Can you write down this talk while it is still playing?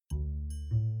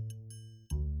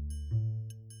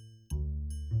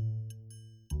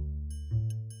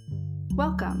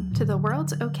Welcome to the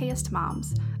World's Okayest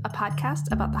Moms, a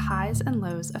podcast about the highs and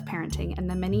lows of parenting and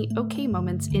the many okay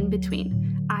moments in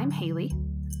between. I'm Haley.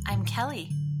 I'm Kelly.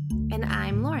 And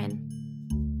I'm Lauren.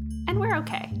 And we're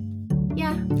okay.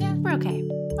 Yeah, we're okay.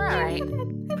 We're all right.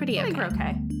 Pretty okay. I think we're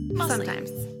okay. Mostly.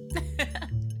 Sometimes.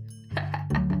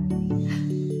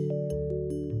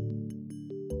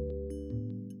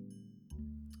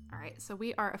 All right, so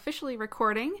we are officially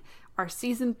recording our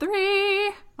season 3.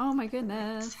 Oh my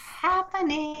goodness. It's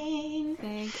happening.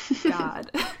 Thank God.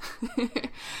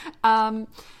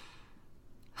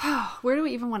 Where do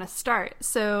we even want to start?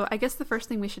 So I guess the first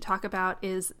thing we should talk about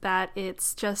is that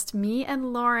it's just me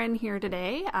and Lauren here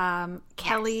today.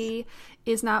 Kelly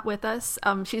is not with us.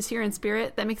 She's here in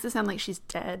spirit. That makes it sound like she's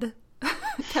dead.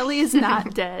 Kelly is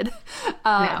not dead.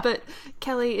 No. But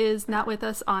Kelly is not with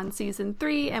us on season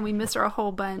 3, and we miss her a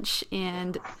whole bunch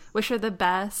and wish her the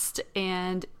best.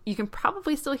 And you can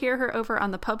probably still hear her over on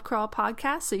the Pub Crawl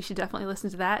podcast, so you should definitely listen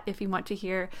to that if you want to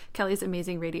hear Kelly's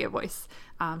amazing radio voice.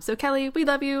 So Kelly, we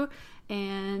love you.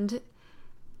 And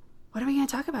what are we going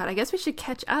to talk about? I guess we should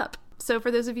catch up. So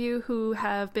for those of you who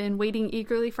have been waiting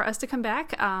eagerly for us to come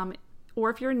back, or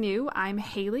if you're new, I'm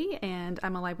Haley, and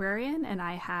I'm a librarian, and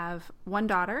I have one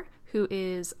daughter who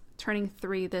is turning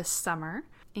 3 this summer.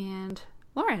 And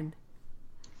Lauren.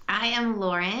 I am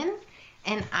Lauren,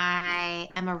 and I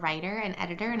am a writer and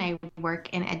editor, and I work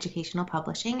in educational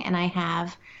publishing, and I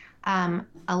have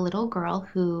a little girl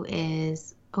who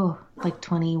is, like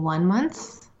 21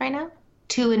 months right now,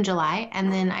 2 in July,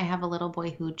 and then I have a little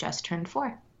boy who just turned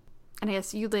 4. And I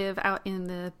guess you live out in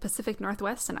the Pacific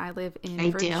Northwest, and I live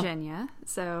in Virginia.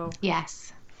 So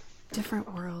yes,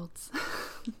 different worlds.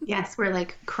 Yes, we're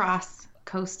like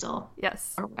cross-coastal.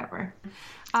 Yes. Or whatever.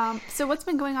 So what's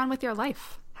been going on with your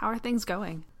life? How are things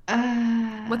going?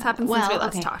 What's happened since we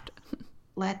last talked?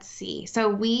 Let's see. So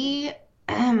we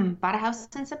bought a house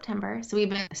in September, so we've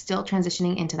been still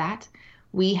transitioning into that.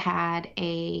 We had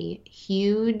a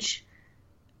huge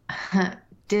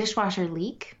dishwasher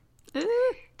leak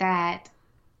that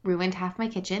ruined half my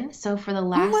kitchen. So for the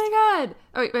last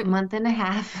wait. month and a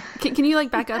half. Can you like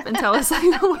back up and tell us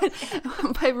what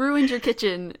by ruined your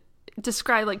kitchen?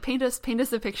 Describe, like, paint us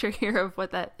a picture here of what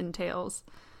that entails.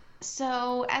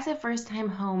 So as a first-time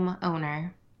home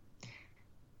owner,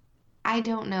 I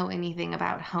don't know anything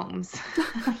about homes.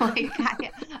 Like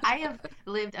I have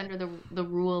lived under the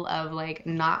rule of like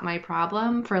not my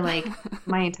problem for like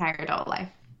my entire adult life.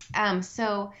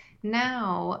 So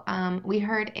now we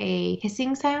heard a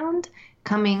hissing sound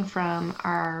coming from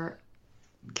our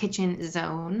kitchen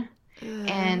zone.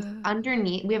 And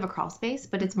underneath, we have a crawl space,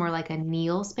 but it's more like a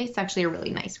kneel space. It's actually a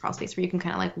really nice crawl space where you can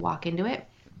kind of like walk into it.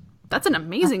 That's an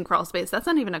amazing crawl space. That's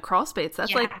not even a crawl space.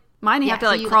 That's like mine. You have to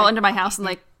like so crawl into my house and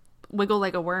like wiggle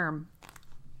like a worm.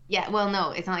 Yeah, well,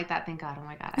 no, it's not like that. Thank God. Oh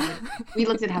my God. We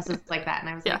looked at houses like that, and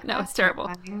I was like, no, it's terrible.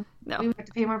 No, we would have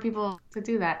to pay more people to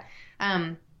do that.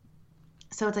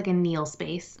 So it's like a kneel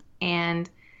space, and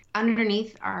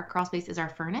underneath our crawl space is our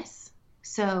furnace.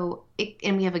 So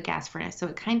and we have a gas furnace. So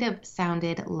it kind of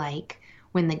sounded like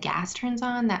when the gas turns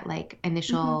on, that like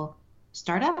initial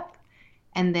startup.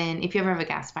 And then if you ever have a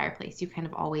gas fireplace, you kind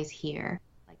of always hear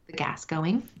like the gas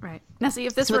going. Right. Now, see,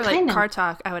 if this were like car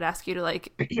talk, I would ask you to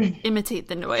like imitate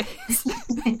the noise.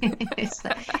 It's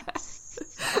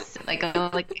like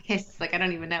a hiss, like I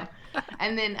don't even know.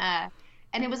 And then,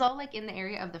 and it was all like in the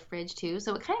area of the fridge too.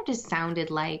 So it kind of just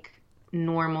sounded like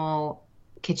normal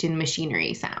kitchen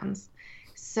machinery sounds.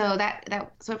 So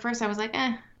so at first I was like,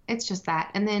 it's just that.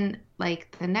 And then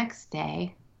like the next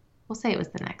day, we'll say it was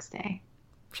the next day.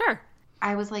 Sure.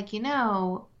 I was like,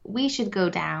 we should go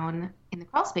down in the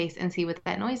crawl space and see what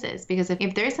that noise is. Because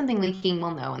if there is something leaking,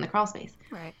 we'll know in the crawl space.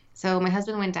 Right. So my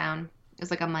husband went down. It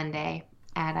was like a Monday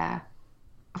at,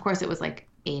 of course it was like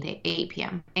 8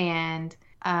 p.m. And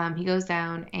he goes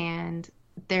down and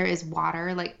there is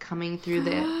water like coming through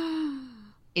the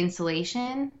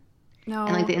insulation. No.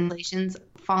 And like the insulation's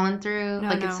fallen through.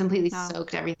 It's completely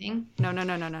soaked everything. No.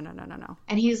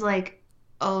 And he's like,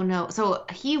 oh no. So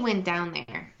he went down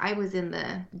there. I was in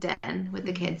the den with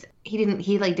the kids. He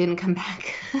didn't come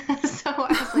back. So I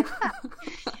was like,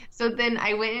 So then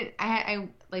I went,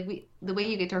 the way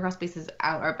you get to our crawl space is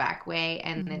out our back way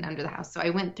and then under the house. So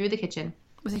I went through the kitchen.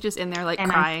 Was he just in there like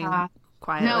crying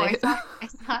quietly? No, I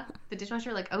saw the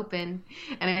dishwasher like open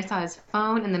and I saw his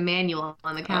phone and the manual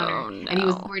on the counter. Oh, no. And he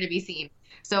was nowhere to be seen.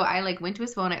 So I like went to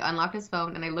his phone, I unlocked his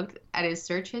phone and I looked at his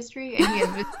search history and he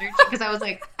had been searching because I was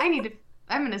like, I'm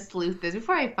going to sleuth this.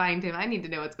 Before I find him, I need to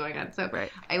know what's going on. So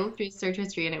I looked through his search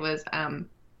history and it was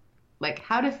like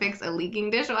how to fix a leaking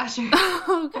dishwasher.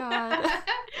 Oh, God.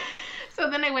 So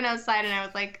then I went outside and I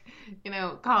was like,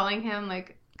 calling him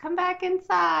like, come back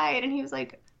inside. And he was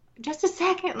like, just a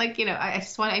second. Like,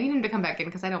 I need him to come back in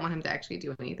because I don't want him to actually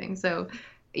do anything. So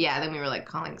yeah, then we were like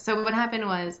calling. So what happened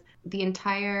was the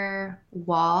entire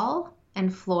wall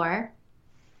and floor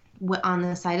on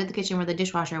the side of the kitchen where the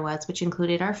dishwasher was, which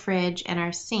included our fridge and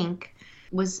our sink,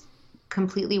 was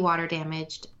completely water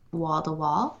damaged wall to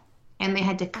wall. And they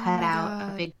had to cut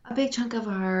out a big chunk of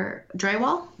our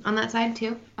drywall on that side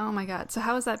too. Oh my God. So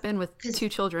how has that been with 2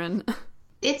 children?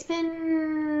 It's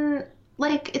been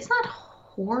like, it's not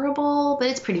horrible, but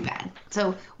it's pretty bad.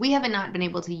 So we haven't not been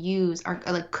able to use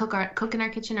cook in our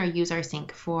kitchen or use our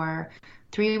sink for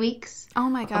 3 weeks. Oh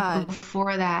my God.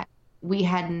 Before that, we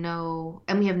had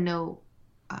we had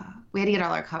to get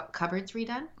all our cupboards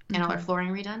redone and all our flooring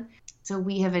redone. So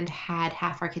we haven't had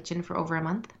half our kitchen for over a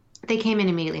month. They came in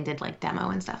immediately and did like demo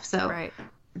and stuff. So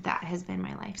that has been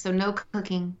my life. So no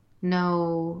cooking,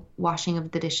 no washing of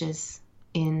the dishes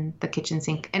in the kitchen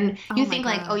sink. And you think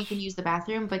like, oh, you can use the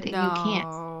bathroom, but you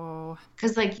can't.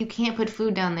 Because like you can't put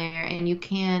food down there and you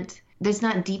can't, there's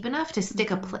not deep enough to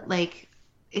stick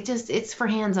it's for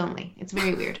hands only. It's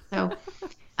very weird. So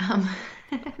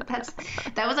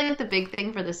that was like the big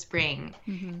thing for the spring.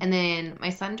 And then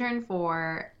my son turned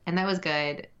 4 and that was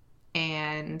good.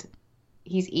 And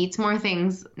he eats more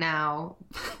things now,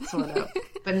 sort of,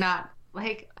 but not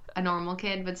like a normal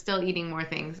kid, but still eating more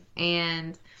things.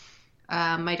 And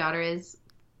my daughter is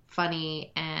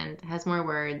funny and has more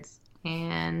words.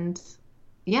 And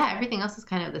yeah, everything else is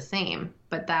kind of the same.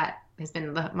 But that has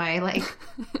been my like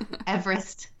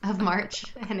Everest of March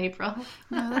and April.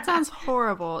 No, that sounds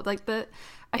horrible. Like I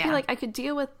feel like I could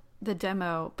deal with the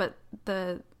demo, but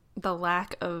the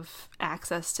lack of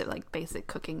access to like basic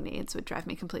cooking needs would drive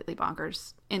me completely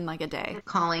bonkers in like a day.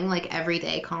 Calling like every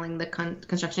day, calling the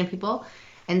construction people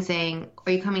and saying,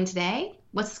 are you coming today?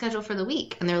 What's the schedule for the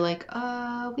week? And they're like,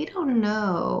 we don't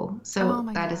know. So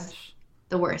is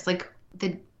the worst. Like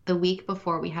the week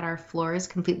before we had our floors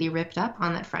completely ripped up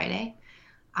on that Friday,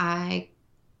 I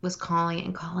was calling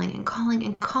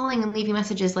and leaving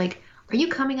messages like, are you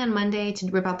coming on Monday to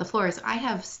rip out the floors? I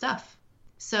have stuff.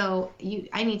 So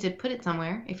I need to put it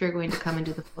somewhere if you're going to come and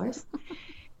do the floors.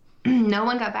 No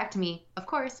one got back to me. Of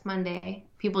course, Monday,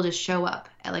 people just show up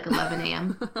at like 11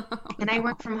 a.m. And I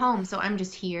work from home, so I'm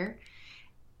just here.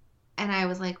 And I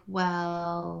was like,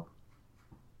 well,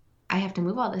 I have to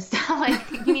move all this stuff. Like,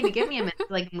 you need to give me a minute to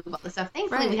like move all this stuff.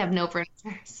 Thankfully, we have no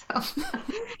furniture, so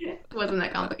it wasn't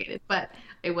that complicated. But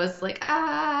it was like,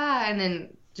 and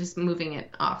then just moving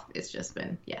it off. It's just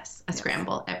been, a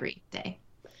scramble every day.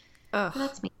 Ugh. So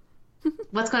that's me.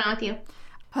 What's going on with you?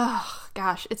 Oh,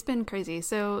 gosh, it's been crazy.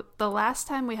 So the last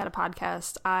time we had a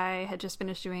podcast, I had just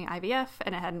finished doing IVF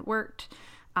and it hadn't worked.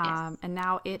 And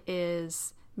now it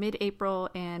is mid-April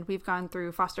and we've gone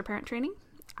through foster parent training,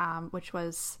 which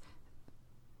was,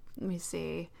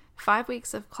 5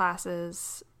 weeks of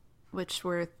classes, which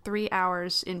were 3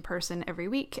 hours in person every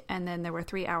week. And then there were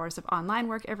 3 hours of online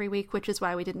work every week, which is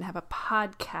why we didn't have a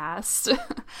podcast.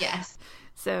 Yes.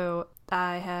 So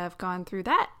I have gone through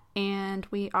that, and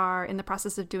we are in the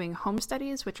process of doing home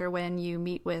studies, which are when you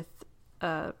meet with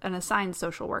an assigned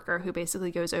social worker who basically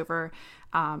goes over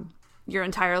your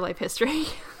entire life history,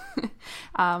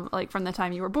 like from the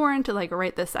time you were born to like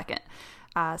right this second.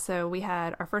 So we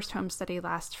had our first home study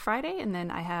last Friday, and then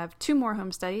I have 2 more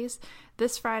home studies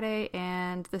this Friday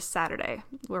and this Saturday,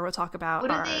 where we'll talk about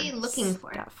what are they looking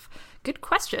for? Good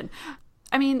question.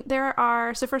 I mean,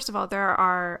 first of all, there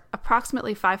are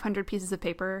approximately 500 pieces of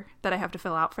paper that I have to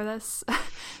fill out for this.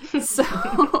 So,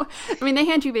 I mean, they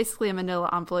hand you basically a manila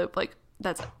envelope, like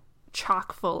that's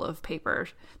chock full of paper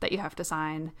that you have to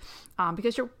sign,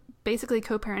 because you're basically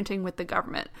co-parenting with the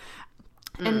government.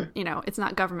 And, it's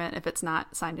not government if it's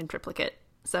not signed in triplicate.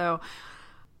 So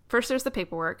first there's the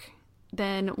paperwork.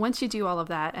 Then once you do all of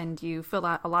that and you fill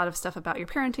out a lot of stuff about your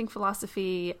parenting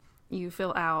philosophy, you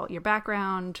fill out your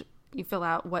background, you fill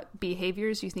out what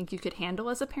behaviors you think you could handle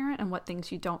as a parent and what things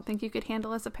you don't think you could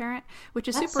handle as a parent, which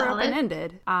is super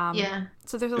open-ended.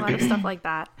 So there's a lot of stuff like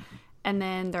that. And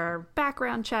then there are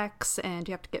background checks, and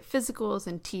you have to get physicals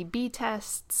and TB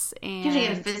tests. And you have to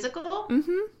get a physical?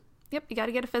 Mm-hmm. Yep, you got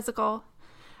to get a physical.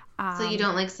 So you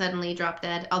don't like suddenly drop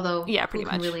dead, although pretty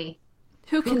much.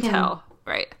 Who can tell,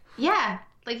 right? Yeah,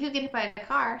 like who get hit by a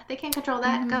car? They can't control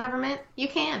that. Government, you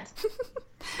can't.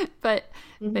 but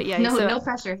yeah, no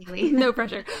pressure, Haley. No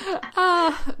pressure.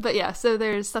 But yeah, so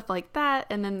there's stuff like that,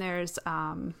 and then there's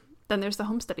the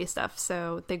home study stuff.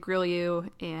 So they grill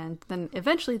you, and then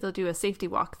eventually they'll do a safety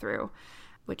walkthrough,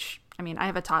 which, I mean, I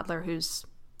have a toddler who's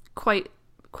quite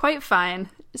fine,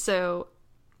 so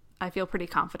I feel pretty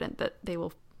confident that they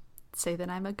will say that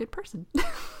I'm a good person.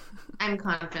 I'm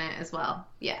confident as well.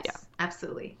 Yes, Yeah.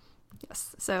 Absolutely.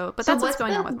 Yes. So, but that's what's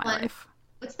going on with my life.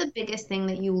 What's the biggest thing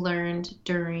that you learned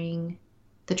during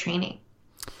the training?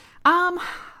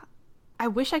 I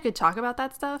wish I could talk about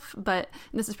that stuff, but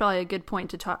this is probably a good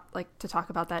point to talk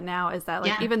about that now, is that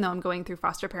like, even though I'm going through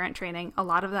foster parent training, a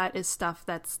lot of that is stuff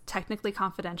that's technically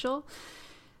confidential.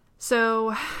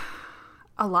 So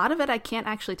a lot of it I can't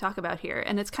actually talk about here.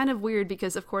 And it's kind of weird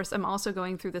because, of course, I'm also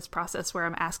going through this process where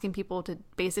I'm asking people to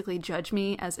basically judge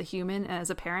me as a human and as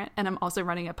a parent. And I'm also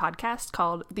running a podcast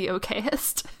called The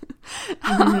Okayist.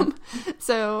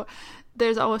 So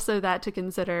there's also that to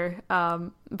consider.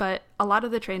 But a lot of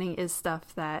the training is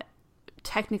stuff that,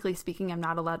 technically speaking, I'm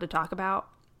not allowed to talk about.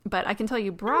 But I can tell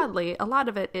you broadly, a lot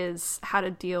of it is how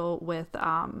to deal with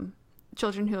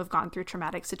children who have gone through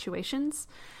traumatic situations.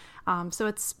 So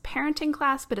it's parenting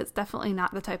class, but it's definitely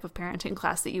not the type of parenting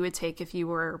class that you would take if you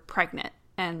were pregnant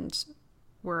and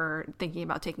were thinking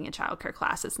about taking a childcare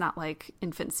class. It's not like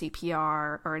infant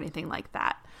CPR or anything like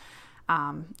that.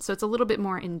 So it's a little bit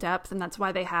more in depth, and that's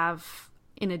why they have,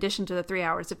 in addition to the 3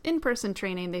 hours of in-person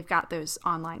training, they've got those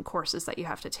online courses that you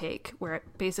have to take where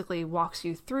it basically walks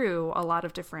you through a lot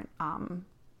of different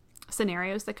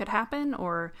scenarios that could happen,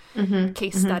 or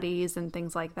case studies and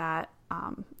things like that.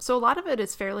 So a lot of it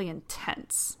is fairly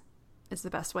intense, is the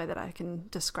best way that I can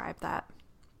describe that.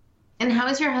 And how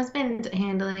is your husband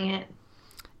handling it?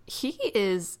 He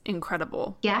is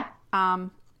incredible. Yeah. I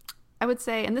would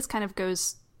say, and this kind of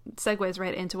segues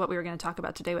right into what we were going to talk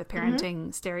about today with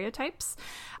parenting stereotypes.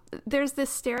 There's this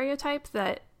stereotype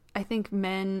that I think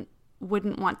men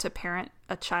wouldn't want to parent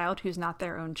a child who's not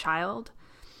their own child.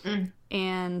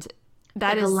 And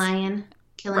that is a lion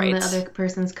killing the other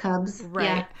person's cubs. Right.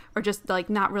 Yeah. Or just like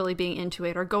not really being into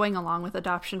it, or going along with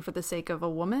adoption for the sake of a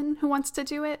woman who wants to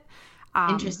do it.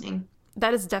 Interesting.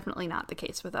 That is definitely not the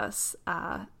case with us.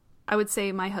 I would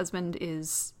say my husband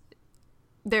is...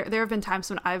 There have been times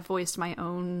when I've voiced my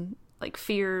own like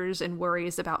fears and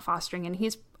worries about fostering, and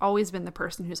he's always been the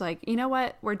person who's like, you know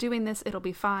what, we're doing this, it'll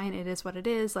be fine, it is what it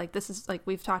is, like this is, like,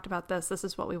 we've talked about this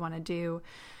is what we want to do.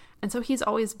 And so he's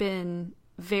always been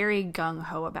very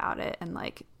gung-ho about it, and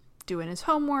like doing his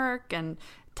homework and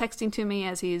texting to me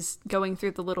as he's going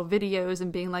through the little videos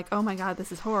and being like, oh my god,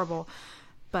 this is horrible.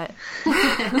 But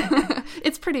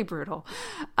it's pretty brutal.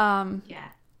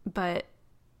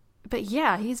 But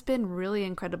yeah, he's been really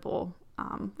incredible,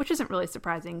 which isn't really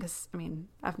surprising because, I mean,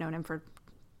 I've known him for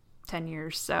 10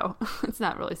 years, so it's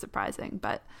not really surprising.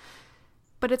 But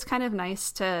it's kind of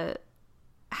nice to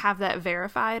have that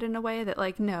verified in a way that,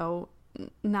 like, no,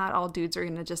 not all dudes are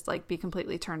going to just, like, be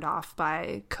completely turned off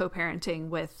by co-parenting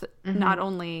with not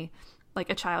only, like,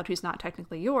 a child who's not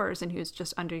technically yours and who's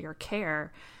just under your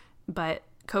care, but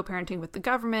co-parenting with the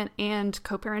government and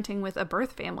co-parenting with a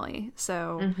birth family.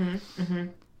 So...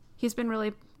 he's been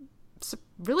really,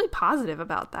 really positive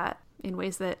about that in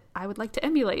ways that I would like to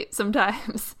emulate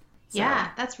sometimes. So, yeah,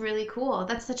 that's really cool.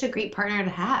 That's such a great partner to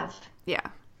have. Yeah.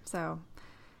 So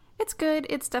it's good.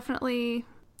 It's definitely,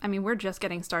 I mean, we're just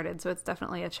getting started, so it's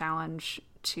definitely a challenge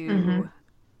to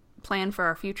plan for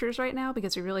our futures right now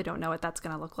because we really don't know what that's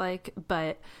going to look like.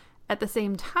 But at the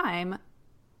same time,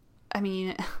 I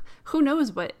mean, who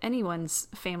knows what anyone's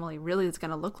family really is going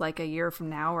to look like a year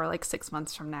from now or like 6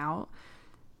 months from now.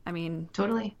 I mean,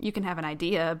 totally. You can have an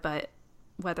idea, but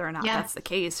whether or not that's the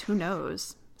case, who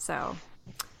knows? So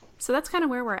that's kind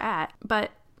of where we're at. But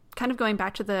kind of going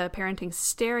back to the parenting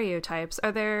stereotypes,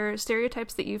 are there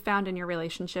stereotypes that you found in your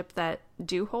relationship that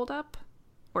do hold up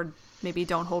or maybe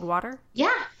don't hold water?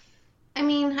 Yeah. I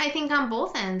mean, I think on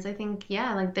both ends, I think,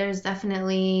 like there's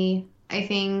definitely, I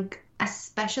think,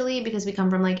 especially because we come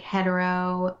from like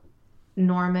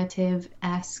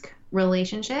heteronormative-esque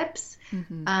relationships,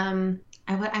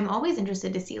 I'm always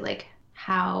interested to see like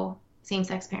how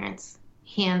same-sex parents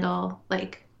handle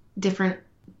like different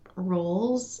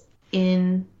roles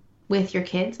with your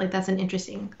kids. Like that's an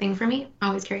interesting thing for me. I'm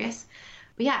always curious.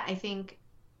 But yeah, I think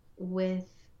with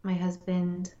my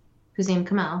husband, who's named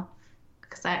Kamal,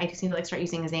 because I just need to like start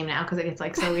using his name now because it gets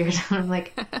like so weird. I'm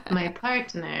like, my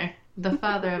partner, the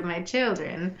father of my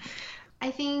children. I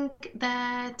think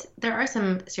that there are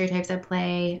some stereotypes at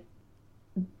play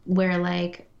where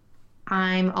like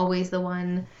I'm always the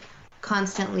one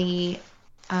constantly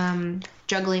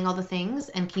juggling all the things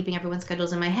and keeping everyone's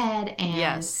schedules in my head.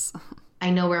 And I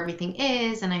know where everything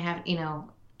is, and I have,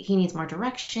 he needs more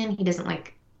direction. He doesn't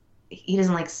like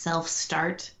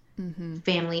self-start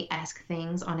family-esque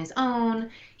things on his own.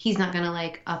 He's not going to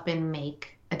like up and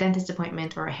make a dentist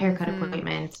appointment or a haircut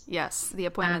appointment. Yes, the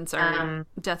appointments are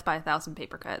death by 1,000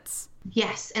 paper cuts.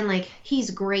 Yes, and like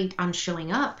he's great on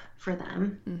showing up for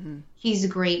them. Mm-hmm. He's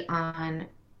great on,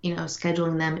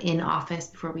 scheduling them in office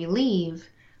before we leave,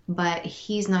 but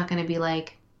he's not going to be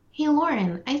like, hey,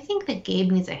 Lauren, I think that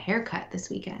Gabe needs a haircut this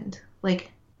weekend.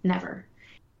 Like, never.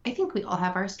 I think we all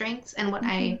have our strengths. And what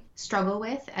I struggle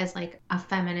with as like a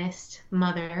feminist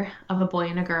mother of a boy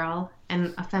and a girl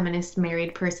and a feminist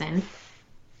married person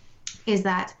is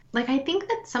that, like, I think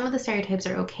that some of the stereotypes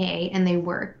are okay and they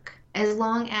work as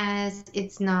long as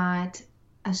it's not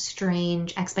a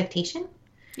strange expectation.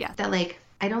 Yeah. That, like,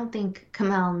 I don't think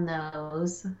Kamel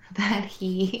knows that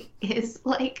he is,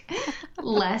 like,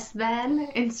 less than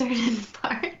in certain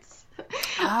parts.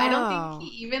 Oh. I don't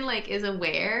think he even, like, is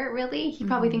aware, really. He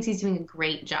probably thinks he's doing a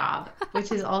great job,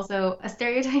 which is also a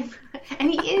stereotype.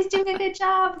 And he is doing a good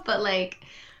job, but, like...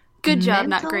 Good job,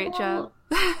 not great job.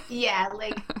 Yeah,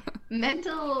 like,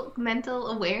 mental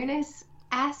awareness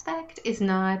aspect is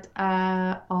not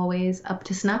always up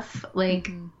to snuff.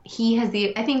 Like, he has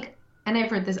I think... And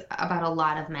I've heard this about a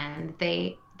lot of men.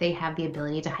 They have the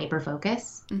ability to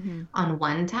hyper-focus on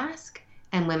one task,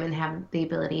 and women have the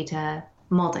ability to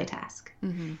multitask.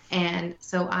 And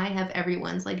so I have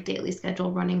everyone's, like, daily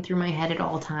schedule running through my head at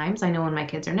all times. I know when my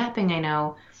kids are napping. I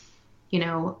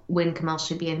know, when Kamel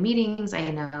should be in meetings.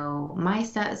 I know my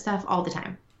stuff all the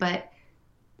time. But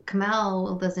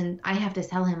Kamel doesn't... I have to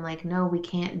tell him, like, no, we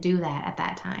can't do that at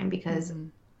that time because...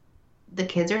 the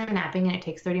kids are napping and it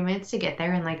takes 30 minutes to get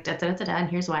there and like da-da-da-da-da, and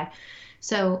here's why.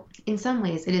 So in some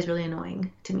ways it is really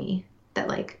annoying to me that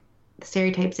like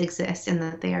stereotypes exist and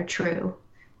that they are true,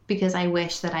 because I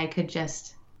wish that I could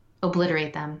just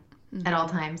obliterate them at all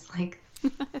times. Like,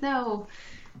 no,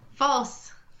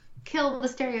 false, kill the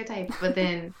stereotype. But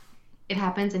then it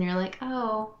happens and you're like,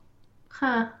 oh,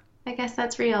 I guess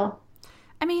that's real.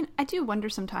 I mean, I do wonder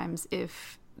sometimes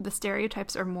if the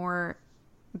stereotypes are more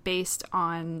based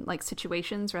on like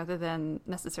situations rather than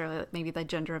necessarily like, maybe the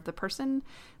gender of the person.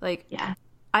 Like, yeah,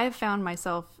 I have found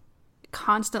myself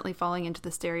constantly falling into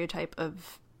the stereotype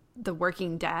of the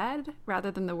working dad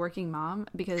rather than the working mom,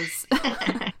 because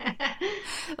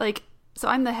like, so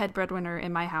I'm the head breadwinner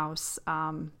in my house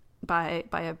by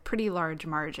a pretty large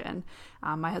margin.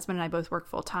 My husband and I both work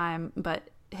full time, but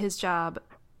his job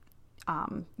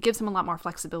gives him a lot more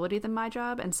flexibility than my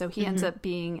job, and so he ends up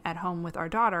being at home with our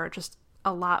daughter just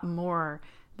a lot more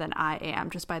than I am,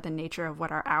 just by the nature of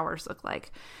what our hours look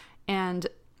like. And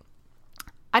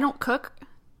I don't cook.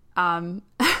 I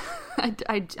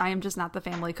am just not the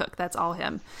family cook. That's all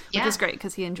him, which is great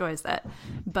because he enjoys that.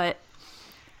 But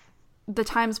the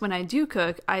times when I do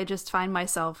cook, I just find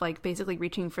myself like basically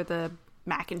reaching for the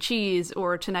mac and cheese,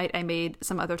 or tonight I made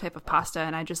some other type of pasta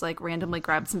and I just like randomly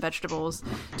grabbed some vegetables.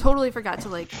 Totally forgot to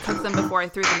like cook them before I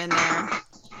threw them in there.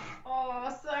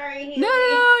 Oh, sorry. Haley. No,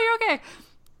 you're okay.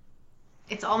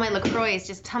 It's all my LaCroix is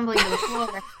just tumbling to the floor.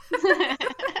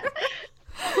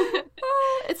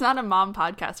 It's not a mom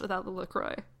podcast without the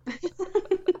LaCroix.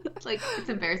 Like, it's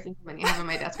embarrassing when you have on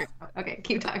my desk right now. Okay,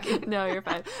 keep talking. No, you're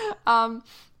fine.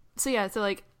 So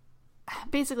like,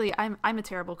 basically, I'm a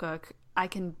terrible cook. I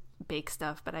can bake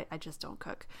stuff, but I just don't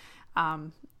cook.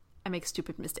 I make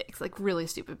stupid mistakes, like really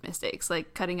stupid mistakes,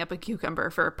 like cutting up a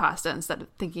cucumber for pasta instead of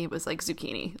thinking it was like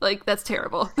zucchini. Like, that's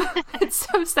terrible. It's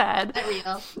so sad. Is that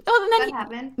real? Oh, and then that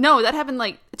happened? No, that happened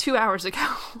like 2 hours ago.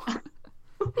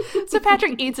 So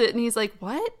Patrick eats it and he's like,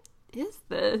 "What is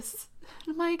this?"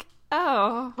 And I'm like,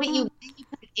 "Oh." Wait, you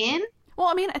put it in? Well,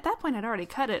 I mean, at that point I'd already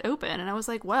cut it open and I was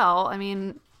like, well, I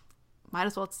mean, might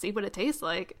as well see what it tastes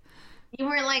like. You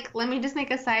weren't like, let me just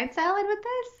make a side salad with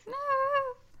this? No.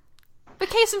 But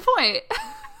case in point.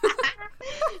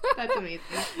 That's amazing.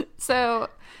 So,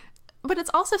 but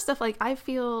it's also stuff like, I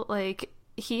feel like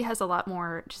he has a lot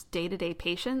more just day-to-day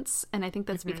patience, and I think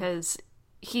that's because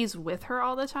he's with her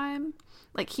all the time.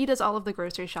 Like, he does all of the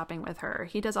grocery shopping with her.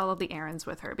 He does all of the errands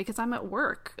with her because I'm at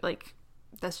work. Like,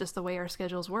 that's just the way our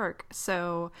schedules work.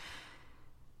 So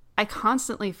I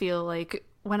constantly feel like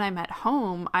when I'm at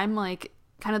home, I'm like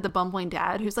kind of the bumbling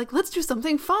dad who's like, let's do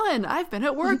something fun. I've been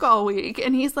at work all week.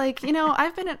 And he's like,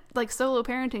 I've been at like solo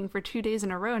parenting for 2 days in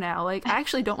a row now. Like, I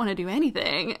actually don't want to do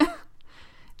anything.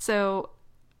 So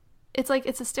it's like,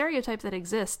 it's a stereotype that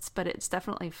exists, but it's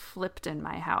definitely flipped in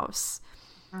my house.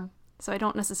 So I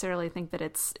don't necessarily think that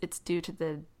it's due to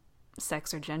the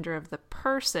sex or gender of the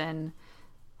person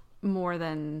more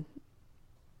than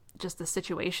just the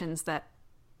situations that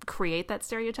create that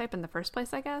stereotype in the first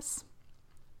place, I guess.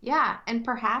 Yeah, and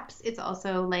perhaps it's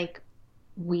also like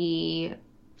we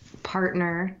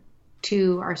partner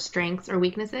to our strengths or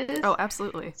weaknesses. Oh,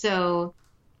 absolutely. So,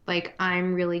 like,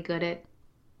 I'm really good at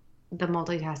the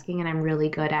multitasking, and I'm really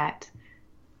good at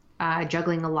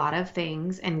juggling a lot of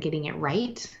things and getting it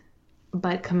right.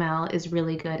 but Kamel is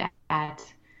really good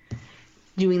at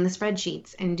doing the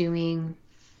spreadsheets and doing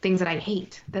things that I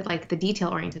hate, that like the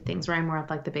detail-oriented things, where I'm more of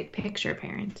like the big picture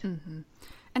parent, And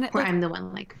where I'm the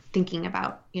one like thinking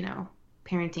about,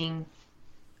 parenting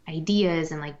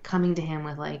ideas and like coming to him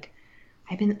with like,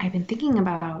 I've been thinking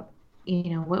about,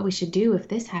 what we should do if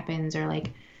this happens, or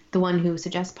like the one who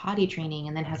suggests potty training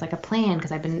and then has like a plan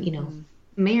because I've been,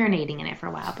 marinating in it for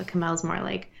a while. But Kamel's more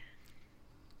like,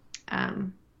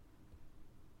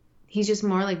 he's just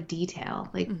more like detail.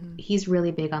 Like he's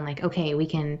really big on like, okay, we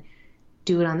can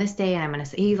do it on this day, and I'm gonna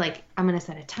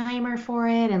set a timer for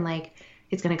it, and like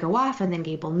it's gonna go off, and then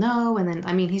Gabe will know, and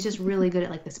then he's just really good at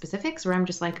like the specifics. Where I'm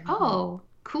just like, oh,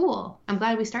 cool. I'm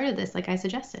glad we started this like I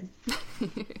suggested.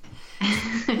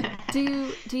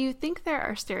 Do you think there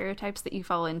are stereotypes that you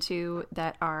fall into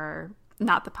that are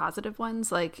not the positive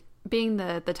ones? Like being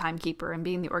the timekeeper and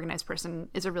being the organized person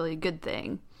is a really good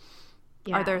thing.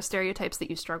 Yeah. Are there stereotypes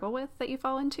that you struggle with that you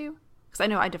fall into? Because I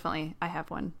know I have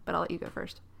one, but I'll let you go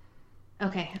first.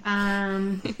 Okay.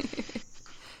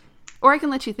 Or I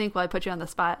can let you think while I put you on the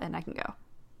spot, and I can go.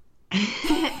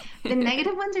 The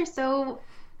negative ones are so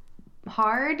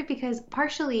hard because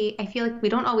partially I feel like we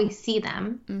don't always see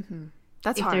them. Mm-hmm.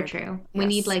 That's if hard. They're true. Yes. We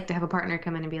need like to have a partner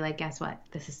come in and be like, guess what?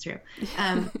 This is true.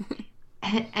 And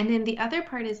then the other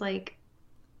part is like,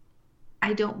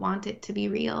 I don't want it to be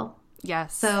real.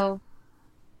 Yes. So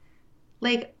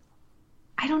like,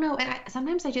 I don't know. And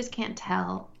sometimes I just can't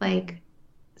tell. Like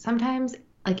sometimes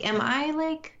like, am I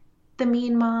like the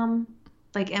mean mom?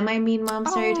 Like, am I mean mom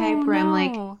stereotype where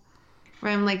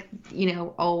I'm like,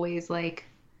 always like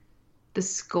the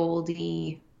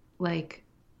scoldy, like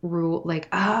rule,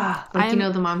 like,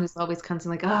 the mom who's always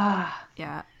constantly like,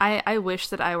 Yeah. I wish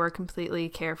that I were completely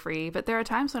carefree, but there are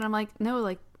times when I'm like, no,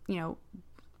 like,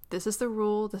 this is the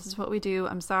rule. This is what we do.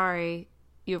 I'm sorry.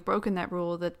 You've broken that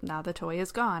rule. That now the toy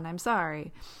is gone. I'm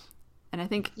sorry. And I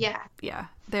think,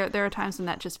 there are times when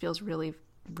that just feels really,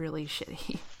 really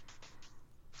shitty.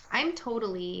 I'm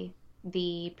totally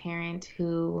the parent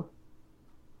who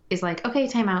is like, okay,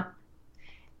 time out.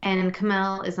 And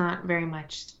Kamel is not very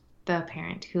much the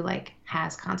parent who like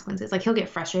has consequences. Like he'll get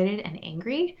frustrated and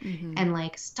angry and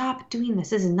like, stop doing this.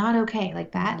 This is not okay,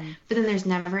 like that. But then there's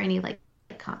never any like,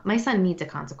 my son needs a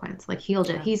consequence. Like he's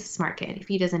a smart kid. If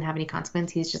he doesn't have any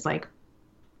consequence, he's just like,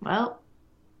 well,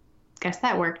 guess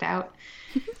that worked out.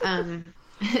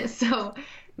 So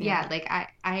yeah, like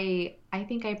I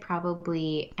think I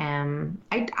probably am.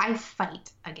 I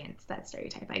fight against that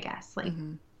stereotype, I guess. Like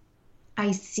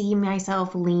I see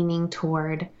myself leaning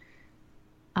toward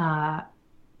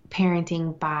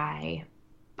parenting by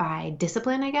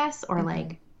discipline, I guess, or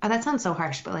like, that sounds so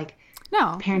harsh, but like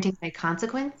no, parenting by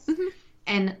consequence.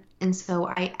 And so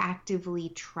I actively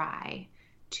try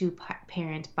to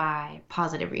parent by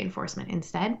positive reinforcement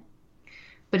instead.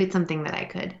 But it's something that I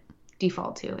could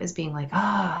default to as being like,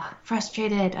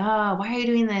 frustrated. Why are you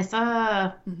doing this?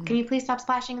 Can you please stop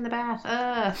splashing in the bath?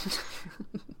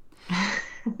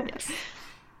 Yes.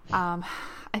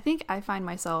 I think I find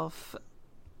myself,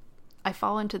 I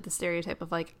fall into the stereotype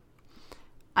of like,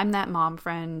 I'm that mom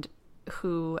friend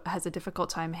who has a difficult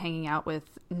time hanging out with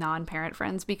non-parent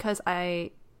friends because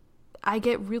I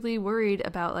get really worried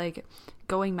about like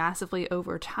going massively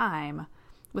over time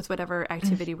with whatever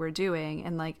activity we're doing,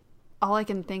 and like all I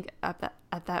can think at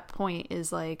that point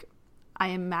is like I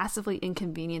am massively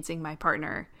inconveniencing my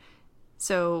partner,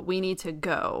 so we need to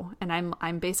go. And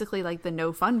I'm basically like the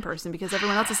no fun person because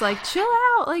everyone else is like, chill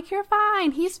out, like you're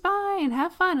fine, he's fine,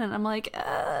 have fun, and I'm like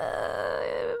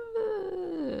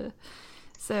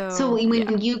So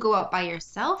when you go out by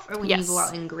yourself or when you go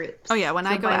out in groups? Oh yeah, when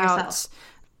I go out yourself.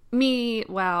 Me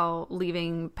while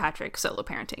leaving Patrick solo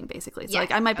parenting, basically. So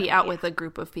like I might be out with a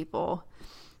group of people.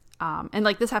 And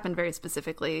like this happened very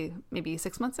specifically maybe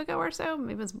 6 months ago or so.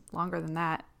 Maybe it was longer than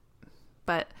that.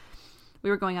 But we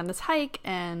were going on this hike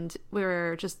and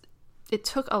it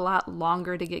took a lot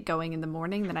longer to get going in the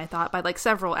morning than I thought, by like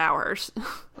several hours.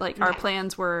 Like our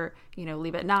plans were,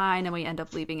 leave at 9 and we end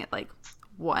up leaving at like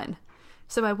 1.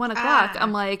 So by 1 o'clock,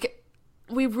 I'm like,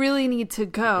 we really need to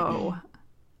go.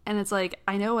 And it's like,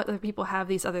 I know other people have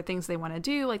these other things they want to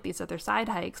do, like these other side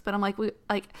hikes, but I'm like,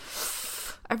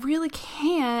 I really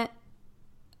can't.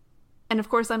 And of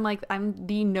course, I'm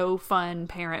the no fun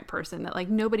parent person that like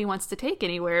nobody wants to take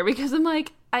anywhere because I'm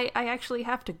like, I actually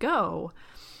have to go,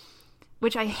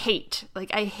 which I hate.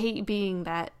 Like, I hate being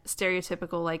that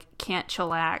stereotypical, like, can't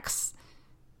chillax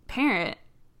parent.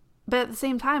 But at the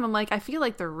same time, I'm like, I feel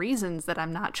like the reasons that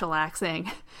I'm not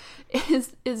chillaxing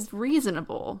is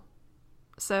reasonable.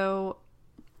 So,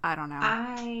 I don't know.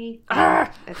 I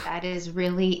think that is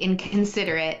really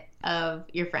inconsiderate of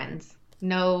your friends.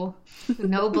 No,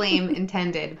 no blame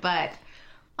intended. But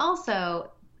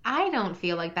also, I don't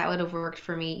feel like that would have worked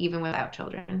for me even without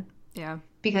children. Yeah.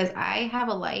 Because I have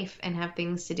a life and have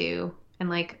things to do. And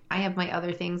like, I have my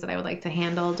other things that I would like to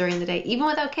handle during the day, even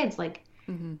without kids. Like,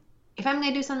 if I'm going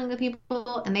to do something with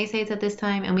people and they say it's at this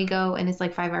time and we go and it's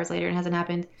like 5 hours later and it hasn't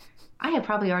happened, I had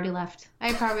probably already left. I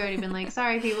had probably already been like,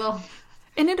 sorry, people.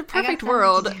 And in a perfect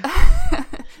world,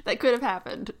 that could have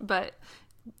happened. But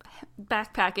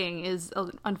backpacking is,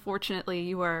 unfortunately,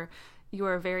 you are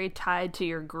very tied to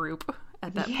your group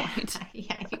at that point.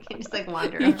 Yeah, you can't just like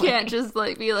wander You away. can't just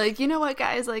like be like, you know what,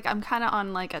 guys, like I'm kind of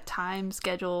on like a time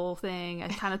schedule thing. I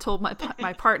kind of told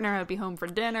my partner I'd be home for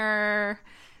dinner.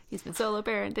 He's been solo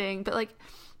parenting,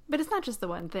 but it's not just the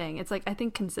one thing. It's like, I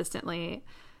think consistently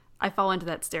I fall into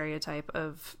that stereotype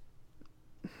of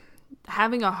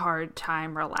having a hard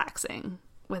time relaxing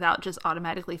without just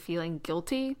automatically feeling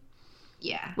guilty.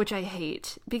 Yeah. Which I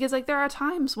hate, because like there are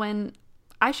times when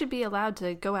I should be allowed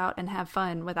to go out and have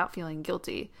fun without feeling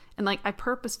guilty. And like, I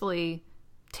purposefully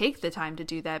take the time to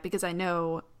do that because I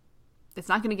know it's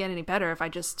not going to get any better if I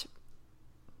just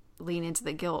lean into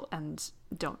the guilt and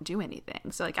don't do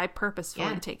anything. So like, I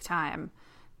purposefully take time,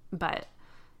 but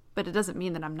it doesn't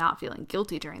mean that I'm not feeling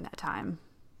guilty during that time.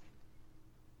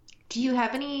 Do you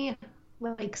have any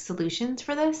like solutions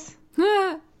for this?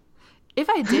 If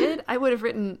I did, I would have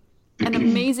written an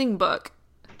amazing book.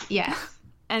 Yes.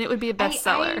 And it would be a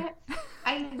bestseller.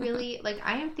 I really like.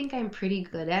 I think I'm pretty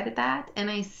good at that,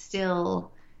 and I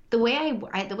still the way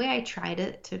I try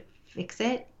to fix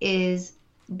it is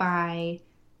by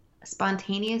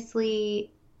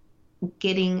spontaneously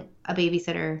getting a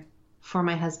babysitter for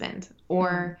my husband,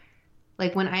 or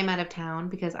like when I'm out of town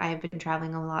because I've been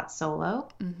traveling a lot solo,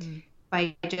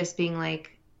 by just being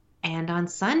like, and on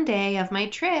Sunday of my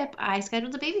trip, I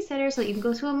scheduled a babysitter so that you can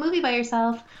go to a movie by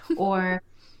yourself, or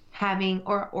having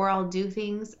or I'll do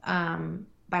things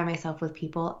by myself with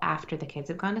people after the kids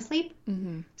have gone to sleep.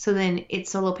 So then it's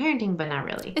solo parenting, but not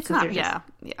really. It's not, they're just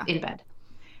in bed.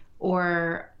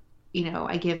 Or, you know,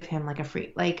 I give him like a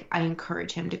free, like I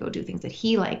encourage him to go do things that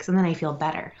he likes, and then I feel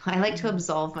better. I like to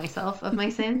absolve myself of my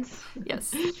sins.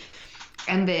 Yes.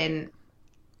 And then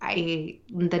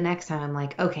the next time I'm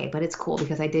like, okay, but it's cool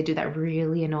because I did do that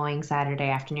really annoying Saturday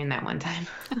afternoon that one time.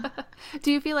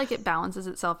 Do you feel like it balances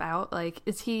itself out? Like,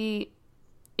 if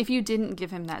you didn't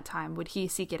give him that time, would he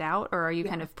seek it out? Or are you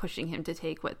kind of pushing him to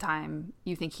take what time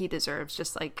you think he deserves,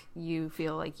 just like you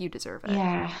feel like you deserve it?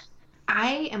 Yeah.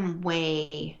 I am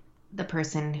way the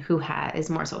person who is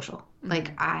more social.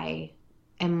 Like, I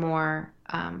am more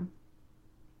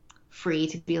free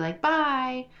to be like,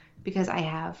 bye, because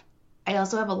I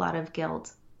also have a lot of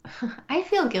guilt. I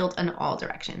feel guilt in all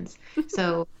directions.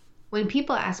 So when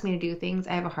people ask me to do things,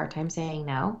 I have a hard time saying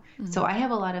no. So I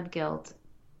have a lot of guilt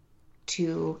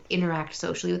to interact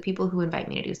socially with people who invite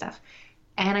me to do stuff.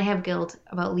 And I have guilt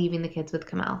about leaving the kids with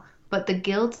Kamel. But the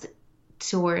guilt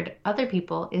toward other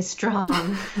people is strong.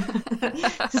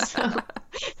 So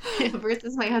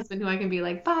versus my husband, who I can be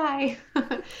like, bye.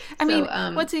 I mean,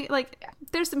 what's he like?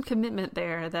 There's some commitment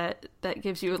there that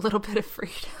gives you a little bit of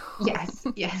freedom.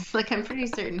 Yes. Like, I'm pretty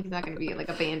certain he's not going to be like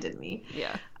abandon me.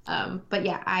 Yeah. But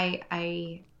yeah,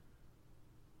 I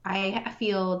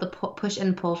feel the push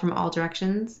and pull from all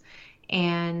directions,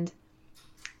 and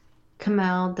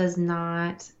Kamel does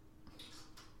not,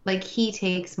 like, he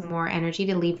takes more energy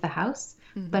to leave the house,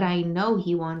 but I know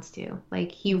he wants to.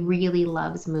 Like, he really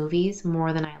loves movies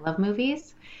more than I love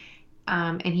movies.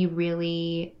 And he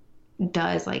really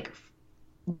does, like,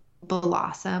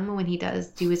 blossom when he does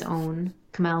do his own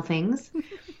Kamel things.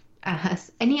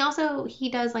 And he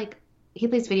does, like, he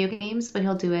plays video games, but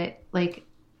he'll do it, like,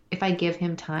 if I give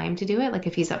him time to do it, like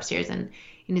if he's upstairs in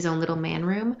his own little man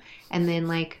room, and then,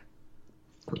 like,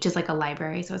 which is like a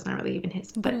library, so it's not really even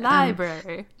his. But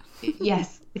library.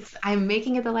 Yes, I'm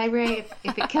making it the library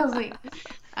if it kills me.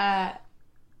 Yeah,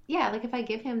 like if I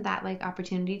give him that, like,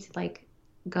 opportunity to, like,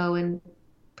 go and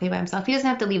play by himself, he doesn't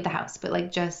have to leave the house, but,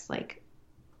 like, just, like,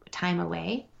 time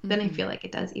away, then I feel like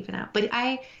it does even out. But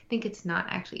I think it's not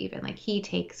actually even. Like, he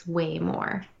takes way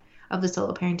more of the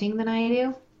solo parenting than I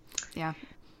do. Yeah.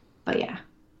 But yeah.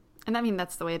 And I mean,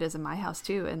 that's the way it is in my house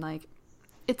too. And, like,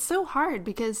 it's so hard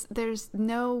because there's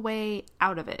no way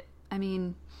out of it. I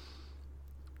mean,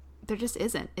 there just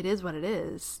isn't. It is what it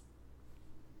is.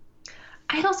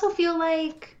 I also feel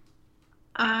like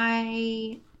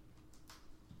I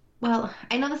know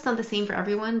that's not the same for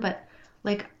everyone, but,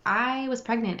 like, I was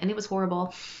pregnant and it was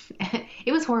horrible.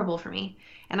 It was horrible for me.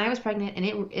 And I was pregnant and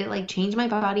it like changed my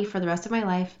body for the rest of my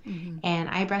life. And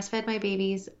I breastfed my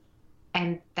babies,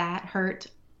 and that hurt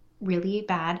really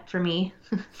bad for me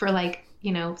for like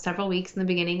several weeks in the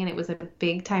beginning, and it was a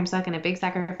big time suck and a big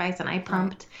sacrifice, and I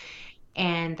pumped.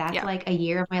 And that's Yeah. like a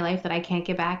year of my life that I can't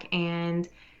get back. And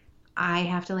I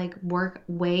have to like work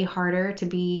way harder to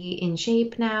be in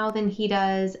shape now than he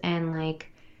does. And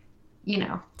like,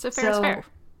 So fair is fair.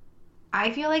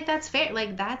 I feel like that's fair.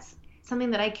 Like that's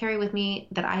something that I carry with me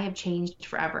that I have changed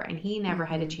forever. And he never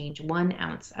had to change 1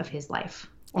 ounce of his life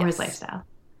or his lifestyle.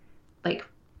 Like,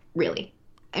 really.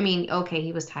 I mean, okay,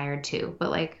 he was tired too, but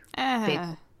like,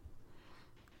 I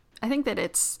think that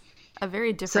it's a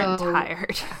very different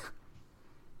tired.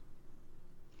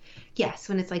 Yes,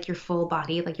 when it's like your full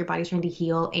body, like your body's trying to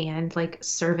heal and like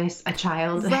service a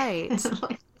child. Right.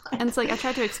 And it's like, I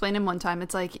tried to explain to him one time,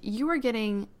 it's like, you are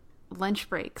getting lunch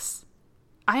breaks.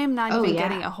 I am not even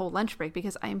getting a whole lunch break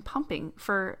because I am pumping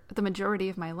for the majority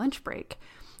of my lunch break.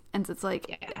 And so it's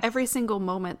like every single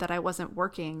moment that I wasn't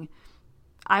working,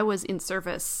 I was in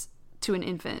service to an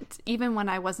infant, even when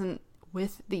I wasn't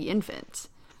with the infant.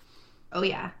 Oh,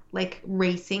 yeah. Like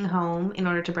racing home in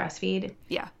order to breastfeed.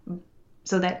 Yeah.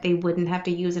 So that they wouldn't have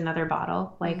to use another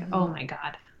bottle. Like, oh my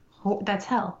God, that's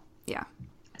hell. Yeah.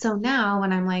 So now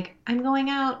when I'm like, I'm going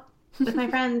out with my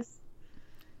friends,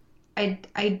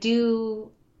 I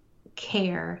do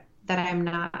care that I'm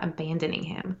not abandoning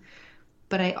him,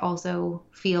 but I also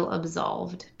feel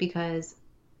absolved because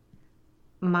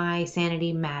my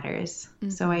sanity matters.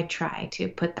 So I try to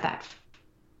put that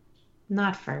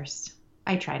not first.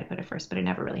 I try to put it first, but it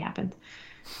never really happens.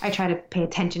 I try to pay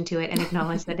attention to it and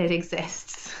acknowledge that it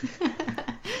exists.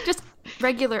 Just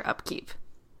regular upkeep.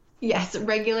 Yes,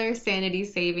 regular sanity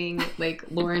saving, like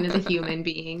Lauren is a human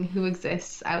being who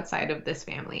exists outside of this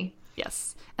family.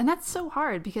 Yes. And that's so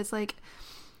hard because like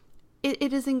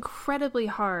it is incredibly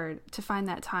hard to find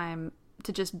that time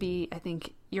to just be, I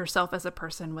think, yourself as a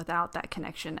person without that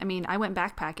connection. I mean, I went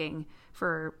backpacking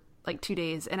for like 2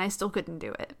 days and I still couldn't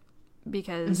do it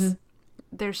because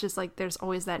there's just like, there's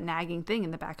always that nagging thing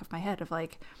in the back of my head of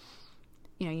like,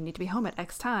 you need to be home at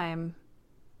X time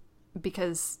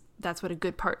because that's what a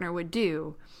good partner would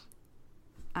do.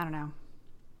 I don't know.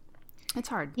 It's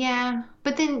hard. Yeah.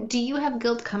 But then do you have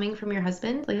guilt coming from your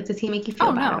husband? Like, does he make you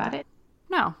feel bad about it?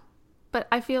 No. But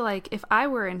I feel like if I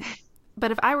were in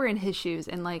his shoes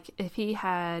and like if he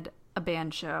had a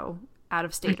band show out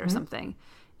of state or something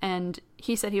and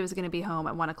he said he was going to be home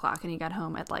at 1:00 and he got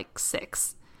home at like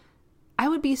 6, I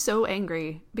would be so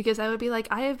angry because I would be like,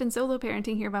 I have been solo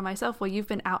parenting here by myself while you've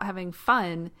been out having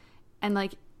fun. And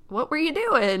like, what were you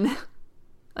doing?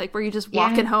 Like, were you just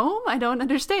walking home? I don't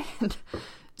understand.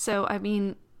 So, I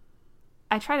mean,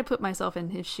 I try to put myself in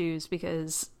his shoes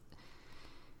because,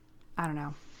 I don't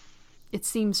know, it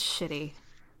seems shitty.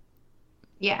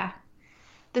 Yeah.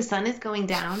 The sun is going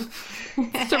down.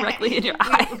 Directly in your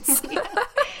eyes.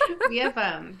 We have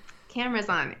cameras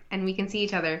on and we can see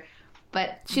each other.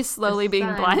 But she's slowly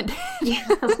being blinded. Yeah,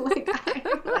 like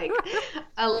I'm like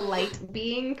a light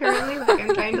being currently. Like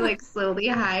I'm trying to like slowly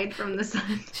hide from the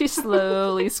sun. She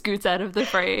slowly scoots out of the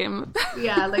frame.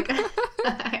 Yeah, like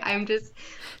I'm just.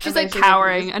 She's like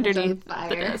cowering underneath the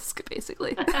desk,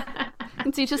 basically. You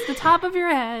can see just the top of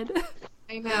your head.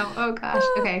 I know. Oh gosh.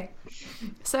 Okay.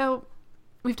 So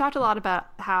we've talked a lot about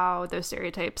how those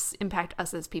stereotypes impact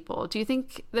us as people. Do you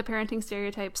think the parenting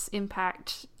stereotypes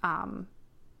impact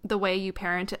the way you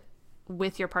parent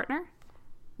with your partner,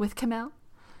 with Kamel?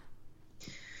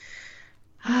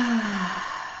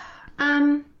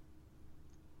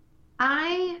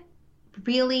 I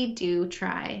really do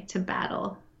try to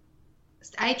battle.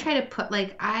 I try to put,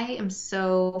 like, I am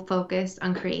so focused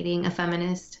on creating a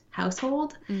feminist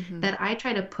household that I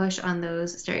try to push on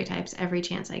those stereotypes every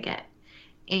chance I get.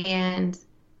 And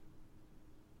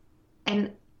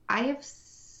I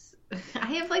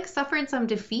have like suffered some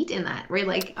defeat in that where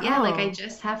like, like I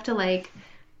just have to like,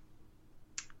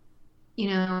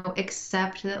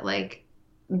 accept that like,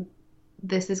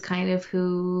 this is kind of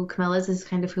who Camilla is, this is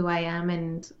kind of who I am,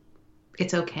 and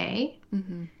it's okay.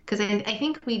 Because I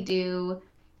think we do,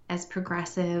 as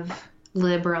progressive,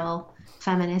 liberal,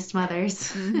 feminist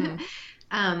mothers,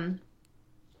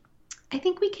 I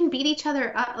think we can beat each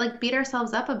other up, like beat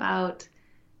ourselves up about,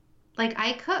 like,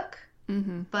 I cook,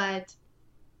 but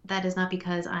that is not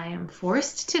because I am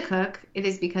forced to cook. It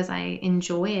is because I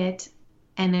enjoy it,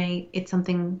 and it's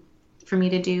something for me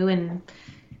to do, and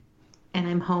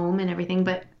I'm home and everything.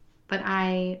 But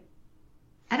I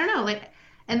don't know, like,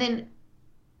 and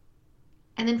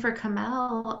then for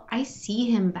Kamel, I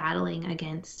see him battling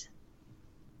against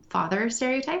father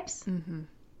stereotypes,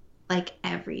 like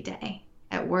every day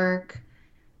at work,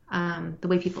 the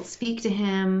way people speak to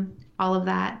him, all of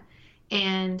that.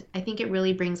 And I think it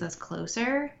really brings us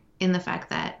closer in the fact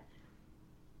that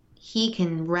he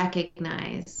can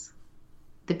recognize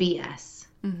the BS.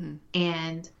 Mm-hmm.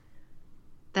 And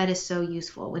that is so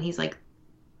useful when he's like,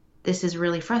 this is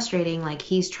really frustrating. Like,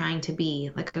 he's trying to be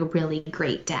like a really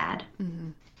great dad. Mm-hmm.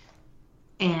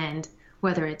 And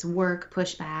whether it's work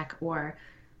pushback or,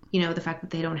 you know, the fact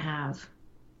that they don't have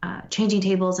changing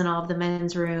tables in all of the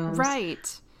men's rooms.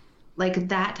 Right. Like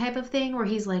that type of thing where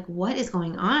he's like, what is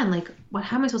going on? Like,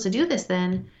 how am I supposed to do this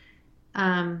then?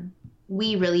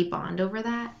 We really bond over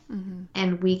that. Mm-hmm.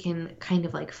 And we can kind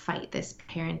of like fight this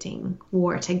parenting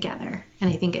war together. And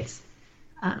I think it's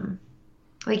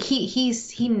like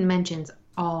he mentions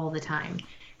all the time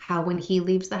how when he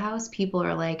leaves the house, people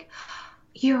are like,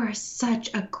 you are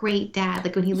such a great dad.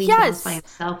 Like when he leaves the house by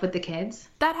himself with the kids.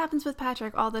 That happens with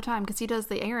Patrick all the time because he does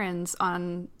the errands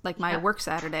on like my work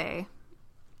Saturday.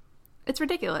 It's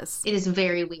ridiculous. It is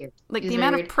very weird. Like the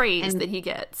amount of praise that he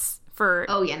gets for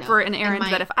an errand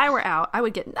that if I were out, I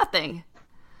would get nothing.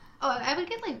 Oh, I would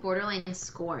get like borderline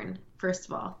scorn, first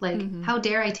of all. Like, how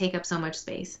dare I take up so much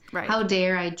space? Right. How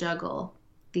dare I juggle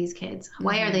these kids?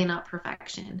 Why are they not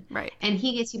perfection? Right. And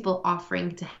he gets people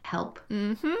offering to help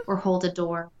mm-hmm. or hold a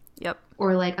door. Yep.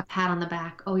 Or like a pat on the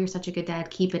back. Oh, you're such a good dad.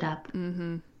 Keep it up.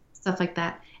 Mm-hmm. Stuff like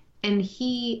that. And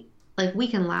he, like, we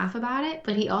can laugh about it,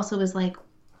 but he also is like,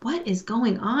 what is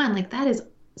going on? Like, that is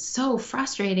so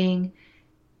frustrating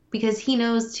because he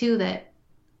knows too that,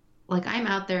 like, I'm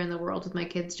out there in the world with my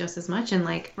kids just as much. And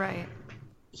like, right.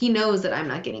 He knows that I'm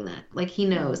not getting that. Like, he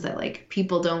knows that like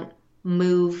people don't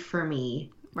move for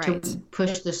me to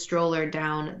push the stroller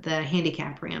down the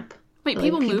handicap ramp. Wait, like,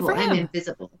 people move for him? I'm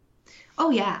invisible. Oh,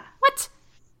 yeah. What?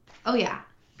 Oh, yeah.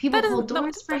 People hold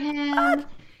doors for him.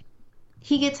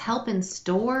 He gets help in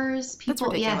stores.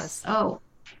 People, yes. Oh,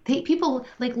 people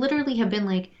like literally have been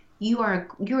like,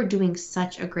 you're doing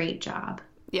such a great job.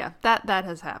 Yeah, that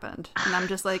has happened. And I'm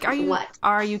just like,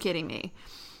 are you kidding me?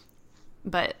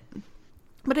 But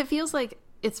it feels like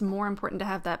it's more important to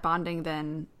have that bonding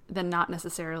than not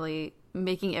necessarily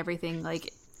making everything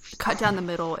like cut down the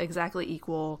middle exactly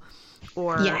equal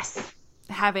or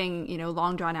having, you know,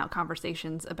 long drawn out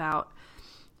conversations about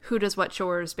who does what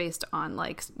chores based on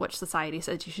like what society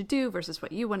says you should do versus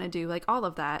what you want to do, like all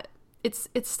of that. It's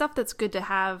stuff that's good to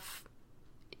have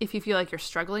if you feel like you're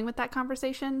struggling with that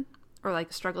conversation or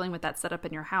like struggling with that setup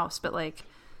in your house, but like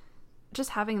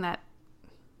just having that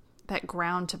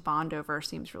ground to bond over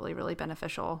seems really, really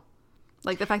beneficial.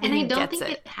 Like the fact that he gets it. And I don't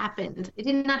think it happened. It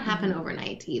did not happen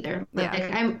overnight either. Like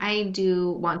I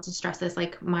do want to stress this.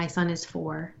 Like my son is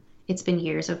 4. It's been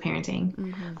years of parenting.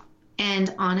 Mm-hmm.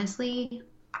 And honestly,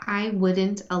 I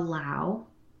wouldn't allow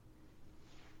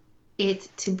it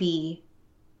to be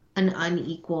an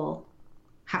unequal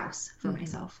house for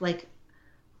myself. Like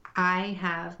I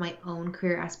have my own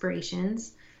career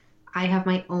aspirations. I have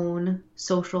my own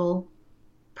social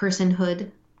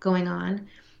personhood going on.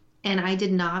 And I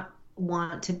did not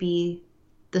want to be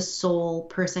the sole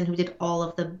person who did all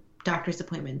of the doctor's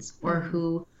appointments or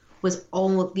who was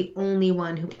the only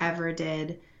one who ever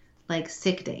did like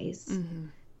sick days. Mm-hmm.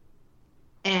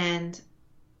 And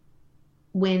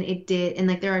when it did, and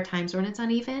like there are times when it's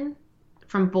uneven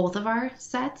from both of our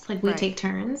sets, like we take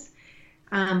turns.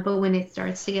 But when it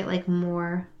starts to get like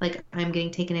more like I'm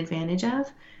getting taken advantage of,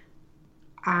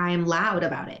 I'm loud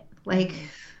about it. Like,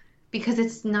 because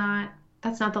that's not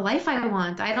the life I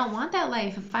want. I don't want that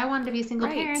life. If I wanted to be a single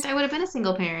parent, I would have been a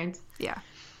single parent. Yeah.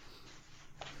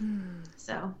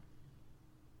 So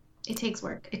it takes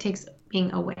work. It takes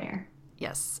being aware.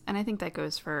 Yes. And I think that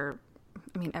goes for,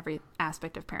 I mean, every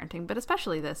aspect of parenting, but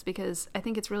especially this, because I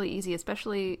think it's really easy,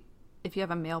 especially if you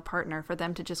have a male partner, for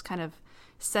them to just kind of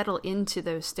settle into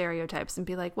those stereotypes and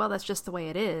be like, well, that's just the way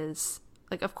it is.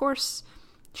 Like, of course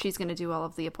she's going to do all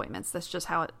of the appointments. That's just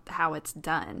how it's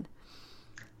done.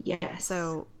 Yes.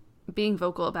 So being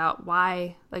vocal about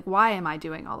why am I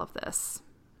doing all of this?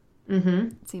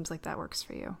 Mm-hmm. It seems like that works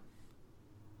for you.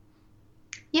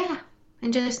 Yeah.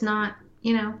 And just not,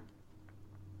 you know,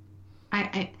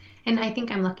 I think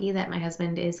I'm lucky that my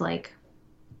husband is like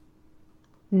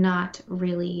not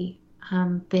really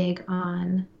big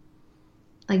on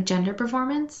like gender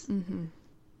performance. Mm-hmm.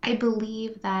 I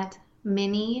believe that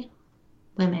many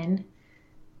women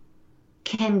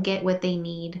can get what they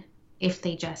need if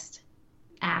they just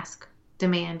ask,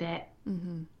 demand it,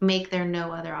 make there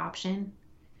no other option.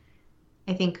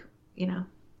 I think, you know,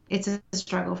 it's a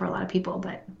struggle for a lot of people,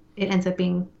 but it ends up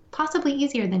being possibly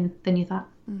easier than you thought.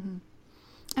 Mm-hmm.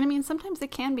 And I mean, sometimes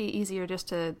it can be easier just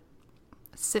to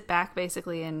sit back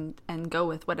basically and go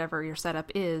with whatever your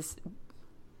setup is,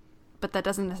 but that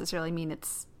doesn't necessarily mean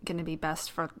it's going to be best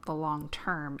for the long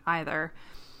term either.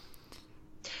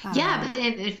 I don't Yeah, know. but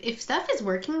if stuff is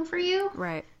working for you,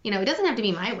 Right. it doesn't have to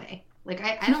be my way. Like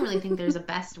I don't really think there's a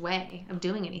best way of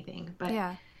doing anything. But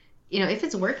Yeah. if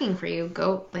it's working for you,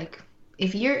 go like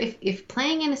if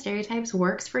playing into stereotypes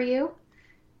works for you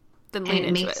Then and lean it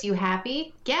into makes it. you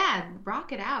happy, yeah,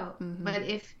 rock it out. Mm-hmm. But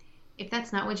if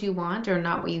that's not what you want or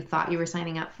not what you thought you were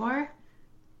signing up for,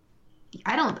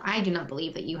 I do not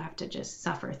believe that you have to just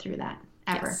suffer through that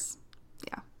ever. Yes.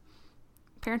 Yeah.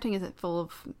 Parenting isn't full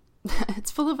of it's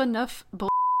full of enough bull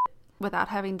without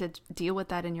having to deal with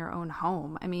that in your own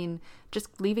home. I mean,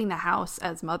 just leaving the house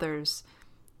as mothers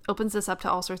opens us up to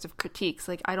all sorts of critiques.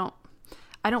 Like I don't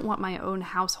want my own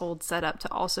household setup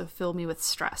to also fill me with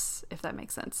stress, if that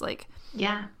makes sense. Like,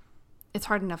 Yeah. it's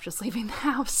hard enough just leaving the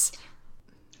house.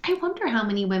 I wonder how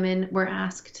many women were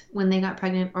asked when they got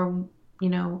pregnant or,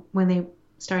 when they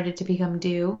started to become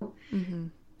due, Mm-hmm.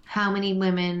 how many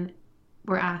women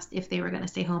were asked if they were going to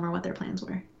stay home or what their plans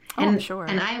were. Oh, I'm sure.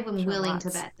 And I am Sure, willing lots.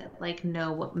 to bet that like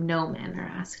no men are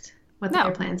asked what No.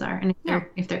 their plans are and No.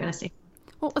 if they're going to stay.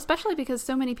 Well, especially because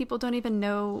so many people don't even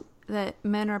know that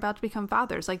men are about to become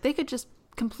fathers. Like, they could just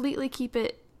completely keep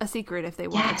it a secret if they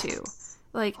wanted to. Yes.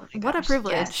 Like, Oh my what a gosh,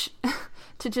 privilege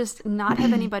to just not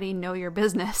have anybody know your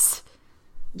business.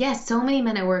 Yes, so many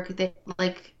men at work that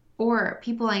like, or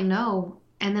people I know,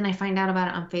 and then I find out about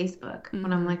it on Facebook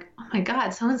when I'm like, oh my God,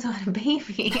 so-and-so had a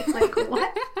baby. Like,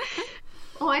 what?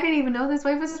 Oh, I didn't even know this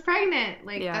wife was pregnant.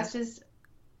 Like, Yeah. that's just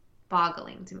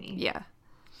boggling to me. Yeah.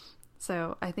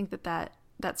 So I think that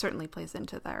certainly plays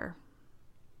into their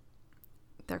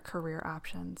career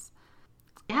options.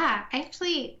 Yeah, I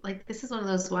actually, like, this is one of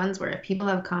those ones where if people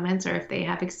have comments or if they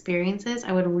have experiences,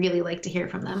 I would really like to hear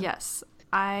from them. Yes.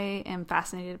 I am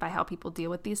fascinated by how people deal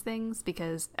with these things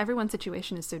because everyone's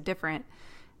situation is so different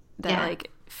that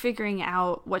like figuring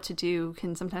out what to do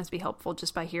can sometimes be helpful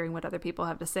just by hearing what other people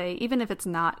have to say, even if it's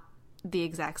not the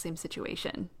exact same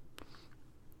situation.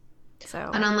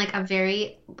 So, And on like a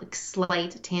very like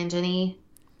slight tangent-y,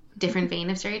 different vein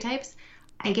of stereotypes,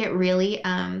 I get really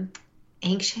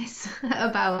anxious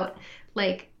about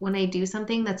like when I do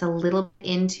something that's a little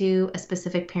into a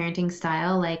specific parenting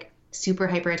style, like super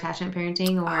hyper attachment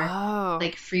parenting or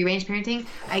like free range parenting.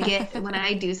 I get when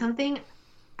I do something,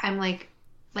 I'm like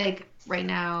right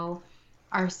now,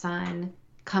 our son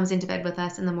comes into bed with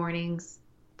us in the mornings,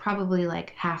 probably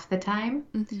like half the time,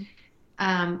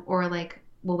 or like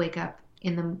we'll wake up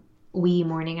in the wee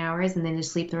morning hours and then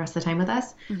just sleep the rest of the time with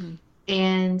us.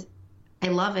 And I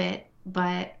love it,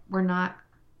 but we're not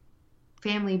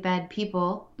family bed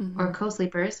people or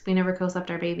co-sleepers. We never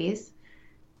co-slept our babies.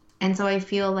 And so I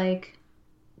feel like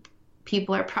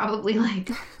people are probably like,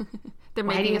 they're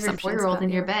why do making you have your assumptions 4-year-old about in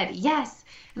you. your bed? Yes.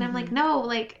 And I'm like, no,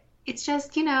 like, it's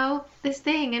just, this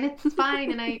thing and it's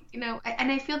fine. And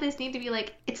I feel this need to be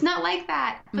like, it's not like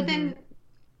that. But then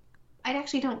I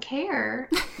actually don't care,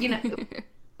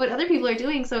 what other people are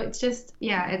doing. So it's just,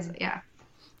 yeah.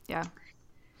 Yeah.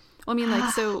 Well, I mean,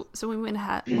 like, so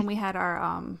when we had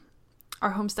our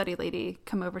home study lady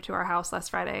come over to our house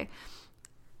last Friday,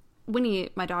 Winnie,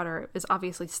 my daughter, is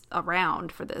obviously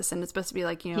around for this, and it's supposed to be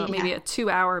like, maybe a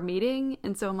 2-hour meeting.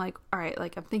 And so I'm like, all right,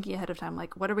 like, I'm thinking ahead of time,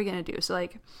 like, what are we going to do? So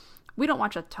like, we don't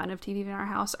watch a ton of TV in our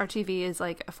house. Our TV is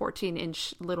like a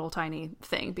 14-inch little tiny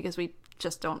thing because we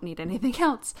just don't need anything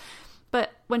else.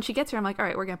 But when she gets here, I'm like, all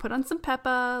right, we're going to put on some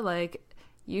Peppa, like,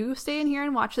 you stay in here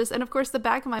and watch this. And of course, the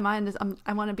back of my mind is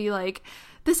I want to be like,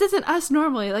 this isn't us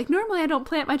normally. Like, normally I don't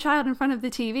plant my child in front of the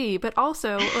TV, but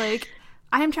also, like,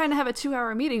 I am trying to have a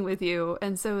 2-hour meeting with you.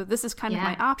 And so this is kind of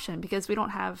my option because we don't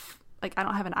have, like, I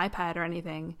don't have an iPad or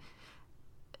anything.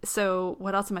 So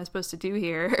what else am I supposed to do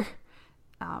here?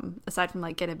 Aside from,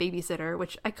 like, get a babysitter,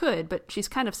 which I could, but she's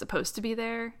kind of supposed to be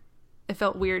there. It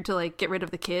felt weird to, like, get rid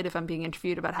of the kid if I'm being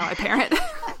interviewed about how I parent.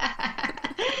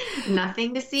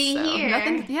 Nothing to see here.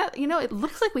 Nothing, yeah, it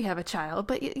looks like we have a child,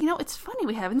 but, it's funny.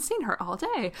 We haven't seen her all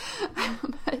day.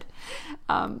 But,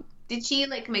 did she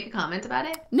like make a comment about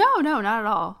it? No, not at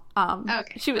all.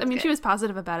 Okay. She was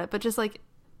positive about it, but just like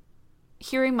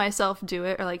hearing myself do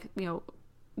it, or like,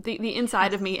 the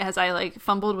inside of me as I like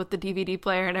fumbled with the DVD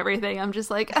player and everything, I'm just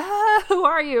like, who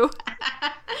are you?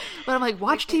 But I'm like,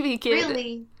 watch TV, kid.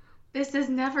 Really? This is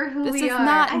never who This we is are.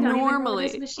 not I don't normally. even know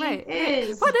what this machine Right.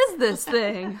 is. What is this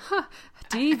thing?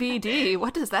 DVD.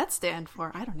 What does that stand for?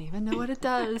 I don't even know what it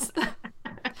does.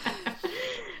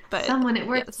 But someone at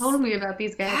work told me about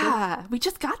these guys. Yeah, we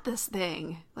just got this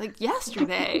thing like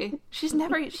yesterday. She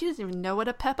doesn't even know what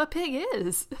a Peppa Pig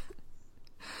is.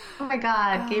 Oh my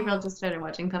God, Gabriel just started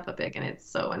watching Peppa Pig and it's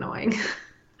so annoying.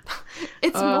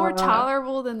 It's more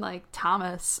tolerable than like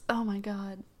Thomas. Oh my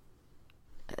God.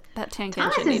 That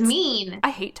tangent. Thomas is mean. I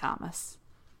hate Thomas.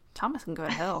 Thomas can go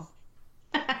to hell.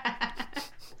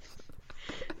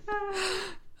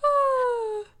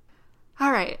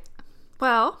 All right.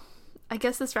 Well, I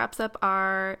guess this wraps up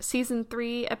our season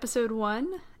 3, episode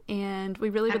 1. And we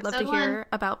really would love to hear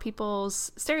about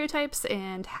people's stereotypes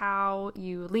and how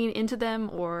you lean into them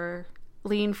or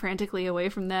lean frantically away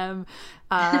from them.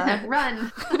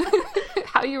 Run.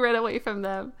 How you run away from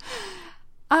them.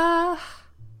 All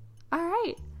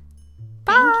right.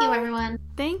 Bye. Thank you, everyone.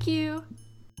 Thank you.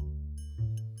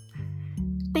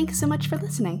 Thanks so much for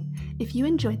listening. If you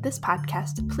enjoyed this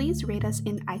podcast, please rate us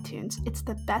in iTunes. It's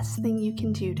the best thing you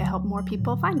can do to help more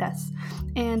people find us.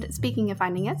 And speaking of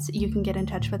finding us, you can get in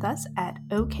touch with us at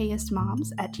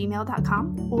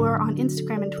okayestmoms@gmail.com or on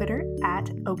Instagram and Twitter at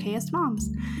okayestmoms.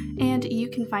 And you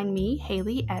can find me,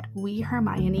 Haley, at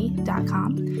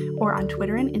wehermione.com or on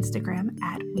Twitter and Instagram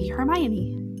at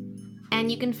wehermione.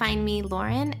 And you can find me,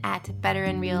 Lauren, at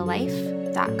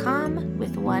betterinreallife.com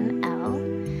with 1 L.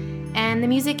 And the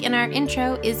music in our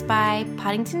intro is by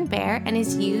Poddington Bear and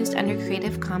is used under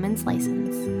Creative Commons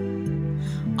license.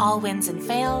 All wins and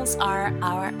fails are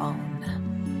our own.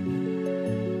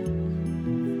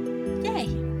 Yay!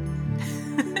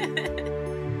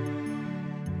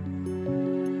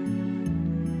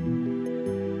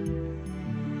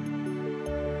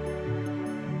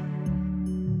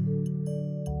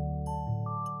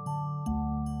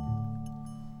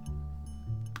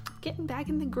 Getting back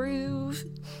in the groove.